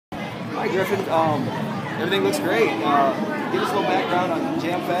Hi Griffin, everything looks great. Give us a little background on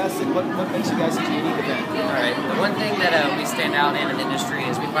Jam Fest and what makes you guys such a unique event. Alright, the one thing that we stand out in the industry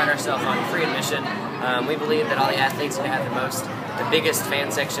is we pride ourselves on free admission. We believe that all the athletes can have the biggest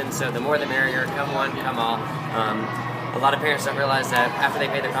fan section, so the more the merrier, come one, come all. A lot of parents don't realize that after they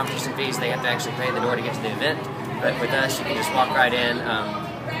pay their competition fees, they have to actually pay the door to get to the event. But with us, you can just walk right in.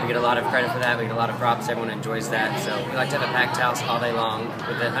 We get a lot of credit for that. We get a lot of props. Everyone enjoys that. So we like to have a packed house all day long.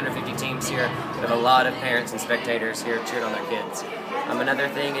 With the 150 teams here, we have a lot of parents and spectators here cheering on their kids. Another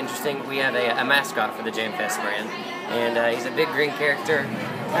thing interesting, we have a mascot for the Jam Fest brand. And he's a big green character.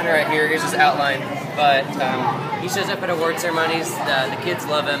 Kind of right here. Here's his outline. But he shows up at award ceremonies. The kids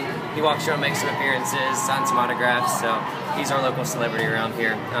love him. He walks around, makes some appearances, signs some autographs. So he's our local celebrity around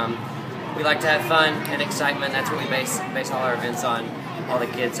here. We like to have fun and excitement. That's what we base all our events on. All the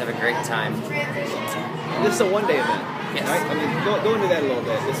kids have a great time. This is a one-day event, yes. Right? I mean, go into that a little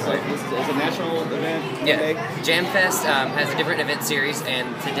bit. This is a national event. Yeah. Jam Fest has a different event series, and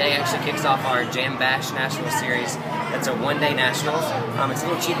today actually kicks off our Jam Bash National Series. That's a one-day nationals. It's a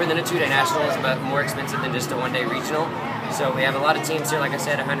little cheaper than a two-day nationals, but more expensive than just a one-day regional. So we have a lot of teams here, like I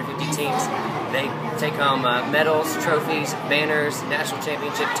said, 150 teams. They take home medals, trophies, banners, national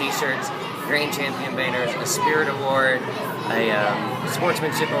championship T-shirts, grand champion banners, a spirit award, a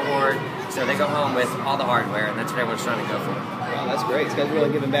sportsmanship award. So they go home with all the hardware, and that's what everyone's trying to go for. Wow, that's great. These guys are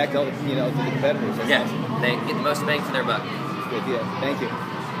really giving back to all the, to the competitors. That's awesome. They get the most bang for their buck. Good deal. Thank you.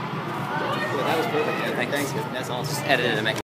 Yeah, that was perfect. Thanks. That's awesome. Just edited to make it